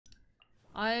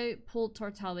I pulled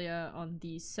Tartaglia on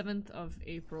the 7th of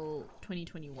April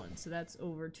 2021, so that's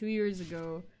over 2 years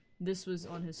ago. This was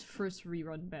on his first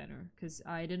rerun banner, because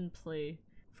I didn't play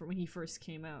for when he first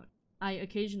came out. I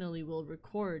occasionally will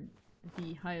record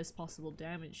the highest possible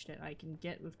damage that I can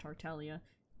get with Tartaglia,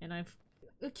 and I've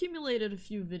accumulated a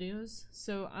few videos,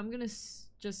 so I'm gonna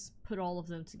just put all of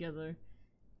them together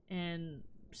and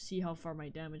see how far my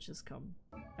damage has come.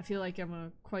 I feel like I'm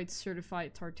a quite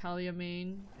certified Tartaglia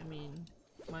main. I mean,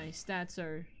 my stats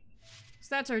are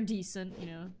decent, you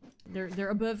know. They're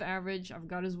above average. I've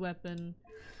got his weapon,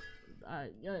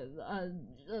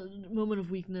 moment of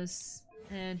weakness,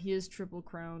 and he is triple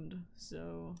crowned.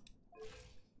 So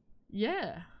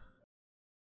yeah.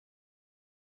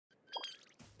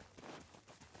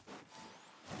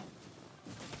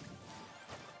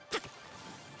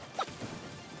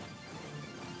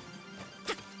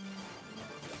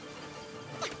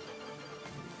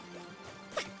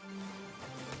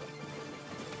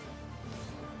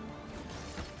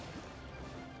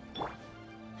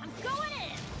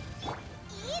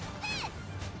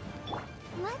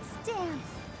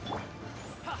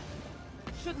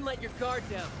 Shouldn't let your guard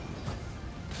down.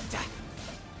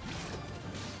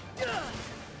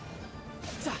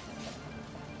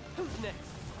 Who's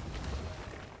next?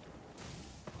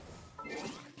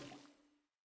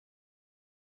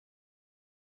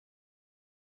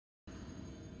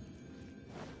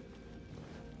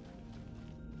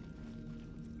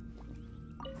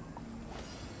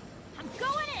 I'm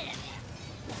going in.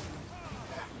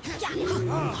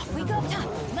 Off we go.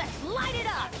 Let's light it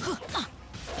up.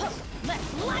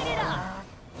 Let's light it up!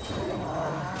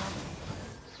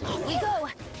 Off we go!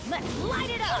 Let's light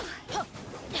it up!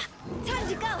 Time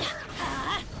to go!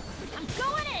 I'm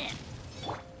going in!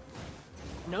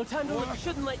 No time to look.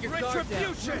 Shouldn't let your guard down.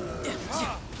 Retribution!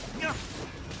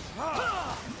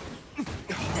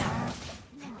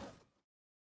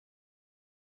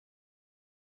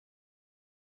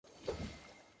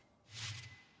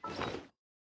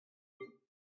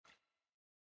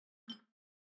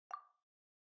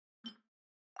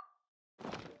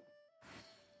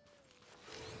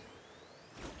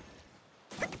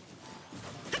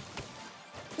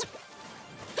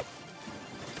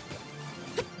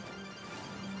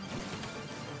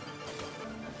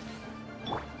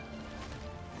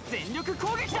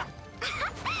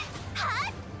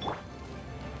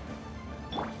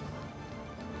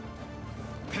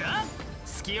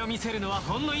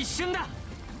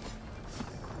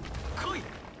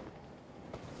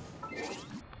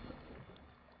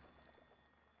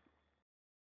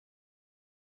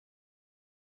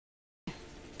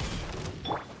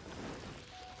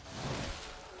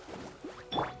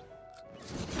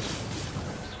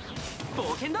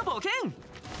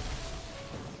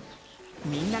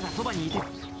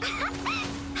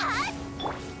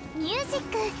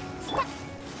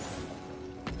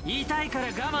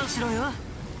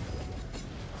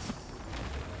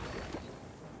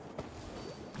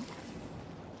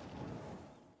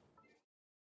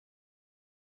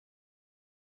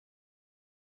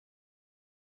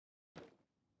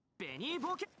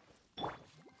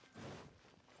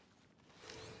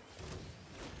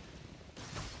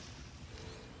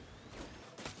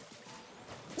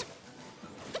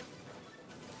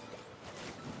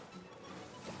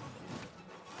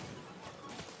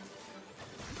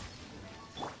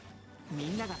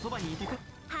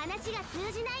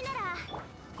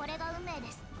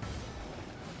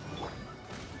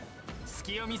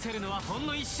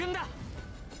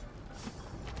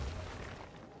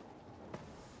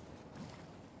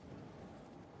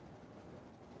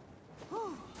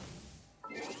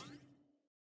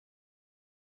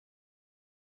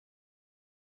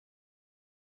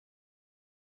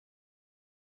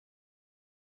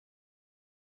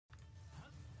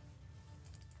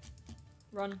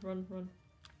 Run, run, run.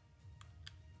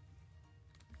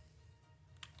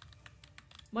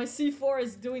 My C4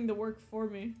 is doing the work for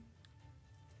me.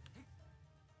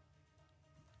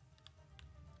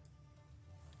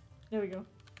 There we go.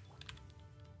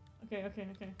 Okay, okay,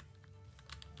 okay.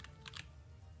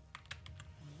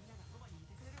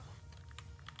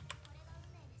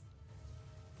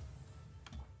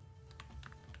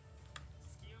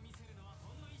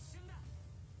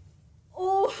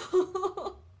 Oh!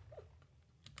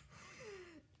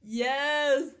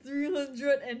 Yes!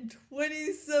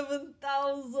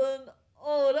 327,000!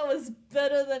 Oh, that was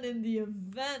better than in the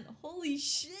event. Holy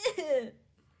shit!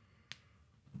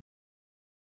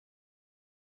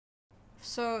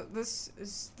 So this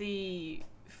is the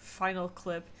final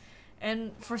clip,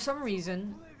 and for some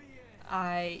reason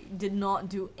I did not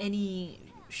do any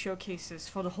showcases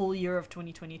for the whole year of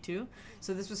 2022.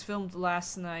 So this was filmed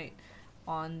last night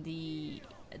on the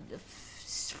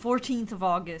 14th of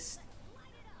August,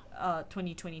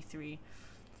 2023.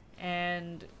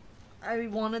 And I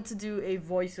wanted to do a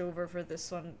voiceover for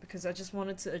this one because I just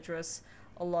wanted to address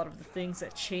a lot of the things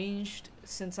that changed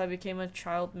since I became a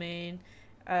child main.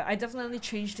 I definitely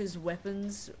changed his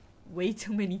weapons way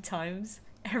too many times.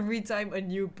 Every time a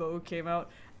new bow came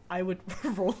out, I would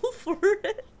roll for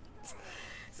it.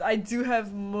 So I do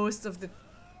have most of the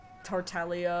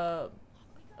Tartaglia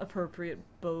appropriate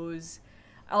bows.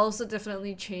 I also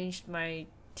definitely changed my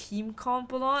team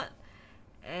comp a lot,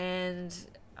 and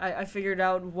I figured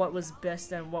out what was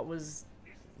best and what was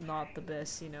not the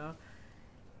best, you know.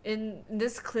 In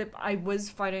this clip, I was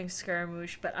fighting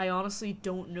Scaramouche, but I honestly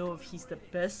don't know if he's the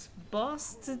best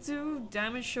boss to do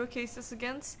damage showcases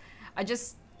against. I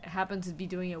just happened to be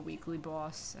doing a weekly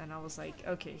boss, and I was like,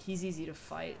 okay, he's easy to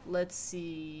fight. Let's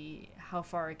see how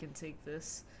far I can take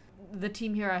this. The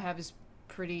team here I have is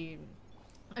pretty...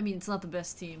 I mean, it's not the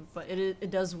best team, but it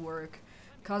does work.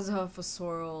 Kazuha for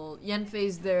Sorrel,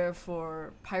 Yenfei's there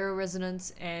for Pyro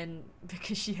Resonance, and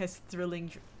because she has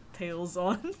thrilling tails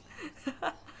on.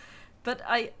 But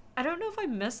I don't know if I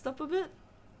messed up a bit,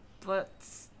 but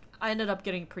I ended up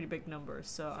getting a pretty big number,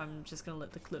 so I'm just gonna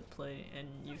let the clip play and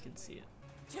you can see it.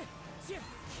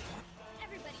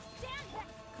 Everybody stand back!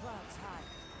 Clouds high.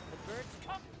 The birds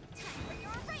come. Time for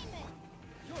your arraignment!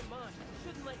 You're mine.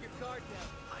 Shouldn't let your guard down.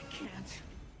 I can't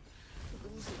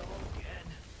lose it all again.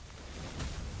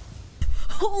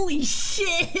 Holy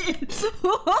shit!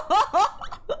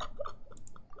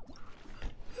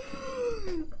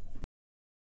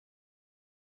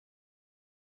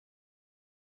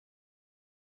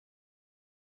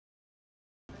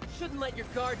 Shouldn't let your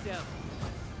guard down.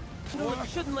 No,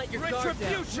 shouldn't let your guard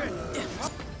down.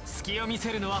 隙を見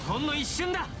せるのはほんの一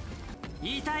瞬だ。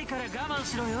言いたいから我慢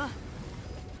しろよ。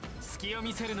隙を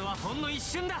見せるのはほんの一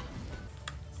瞬だ。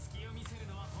隙を見せる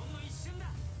のはほんの一瞬だ。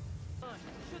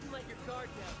Shouldn't let your guard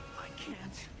down. I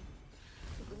can't